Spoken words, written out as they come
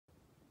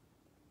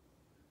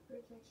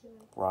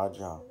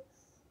Raja,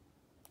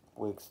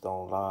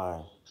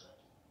 Wicksdontlie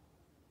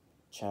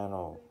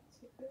channel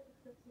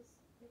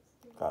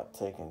got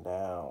taken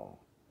down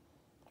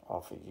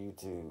off of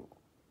YouTube.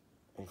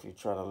 If you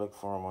try to look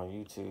for them on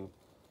YouTube,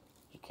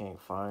 you can't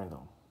find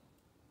them.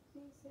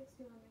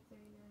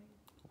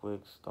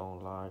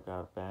 Wicksdontlie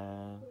got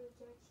banned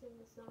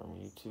from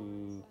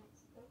YouTube.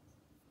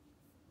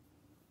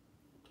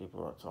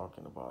 People are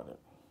talking about it.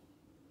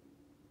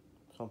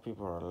 Some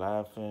people are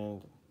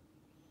laughing.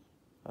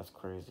 That's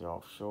crazy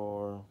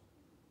offshore.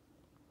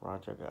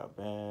 Raja got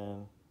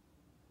banned.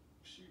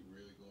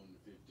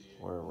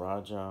 Where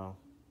Raja?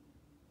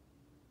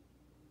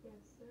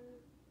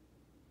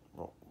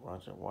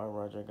 Why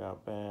Raja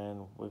got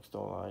banned?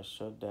 Wicksdontlie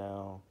shut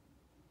down.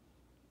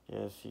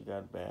 Yes, he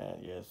got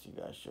banned. Yes, he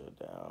got shut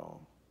down.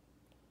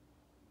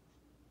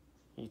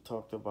 He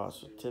talked about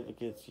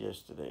certificates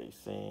yesterday,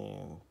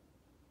 saying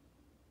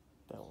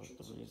that was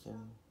the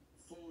reason.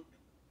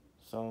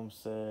 Some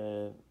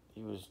said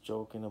he was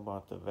joking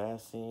about the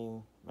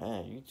vaccine.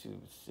 Man,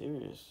 YouTube is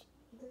serious.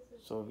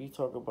 So if you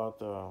talk about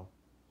the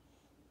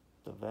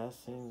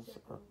vaccines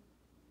or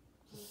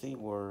the C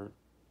word,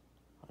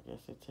 I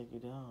guess they take you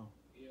down.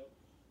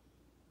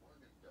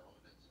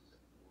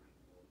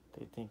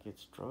 They think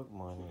it's drug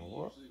money.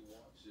 What?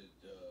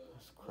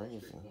 That's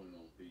crazy.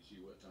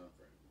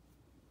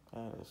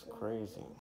 That is crazy.